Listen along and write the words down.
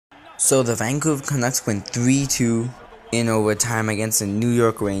So the Vancouver Canucks win 3-2 in overtime against the New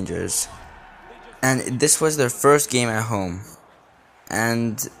York Rangers. And this was their first game at home.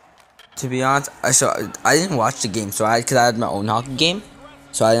 And to be honest, I didn't watch the game, because I had my own hockey game,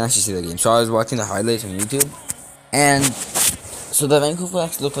 so I didn't actually see the game. So I was watching the highlights on YouTube. And so the Vancouver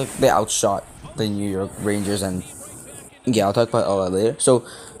Canucks looked like they outshot the New York Rangers, and yeah, I'll talk about all that later. So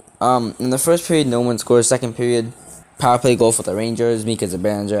in the first period, no one scored. Second period, power play goal for the Rangers, Mika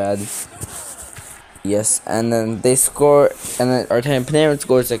Zibanejad. Yes, and then they score, and then Artemi Panarin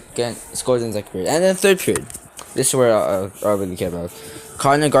scores in the second period. And then third period, this is where I really care about.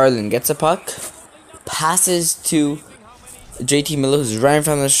 Connor Garland gets a puck, passes to JT Miller, who's right in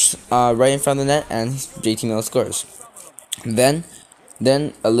front of the net, and JT Miller scores. Then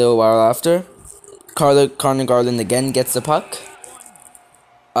a little while after, Connor Garland again gets the puck,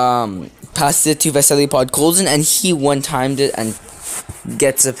 passes it to Vasily Podkolzin, and he one-timed it and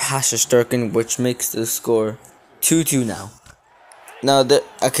gets a pass to Sturkin, which makes the score 2-2 now.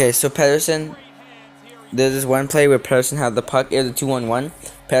 So Pedersen, there's this one play where Pedersen had the puck. It was a 2-on-1.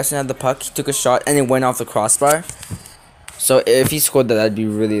 Pedersen had the puck, he took a shot, and it went off the crossbar. So if he scored that, that'd be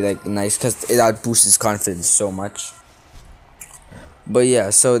really nice, because that boosts his confidence so much. But yeah,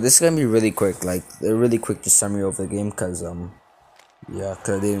 so this is gonna be really quick, really quick just summary of the game, because I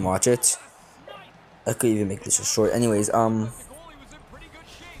didn't watch it. I could even make this a short. Anyways, and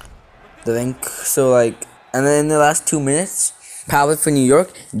then in the last 2 minutes, power for New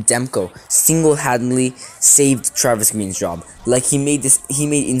York, Demko single-handedly saved Travis Green's job. He made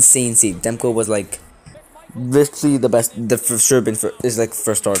insane save. Demko was literally the best.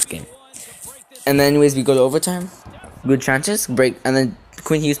 First start game. And then anyways, we go to overtime. Good chances, break, and then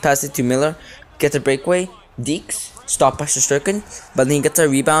Quinn Hughes passes it to Miller, gets a breakaway. Deeks stop by Sturkin, but then he gets a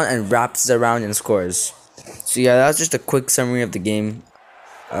rebound and wraps it around and scores. So yeah, that's just a quick summary of the game.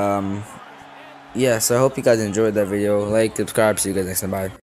 So I hope you guys enjoyed that video. Like, subscribe, see you guys next time, bye.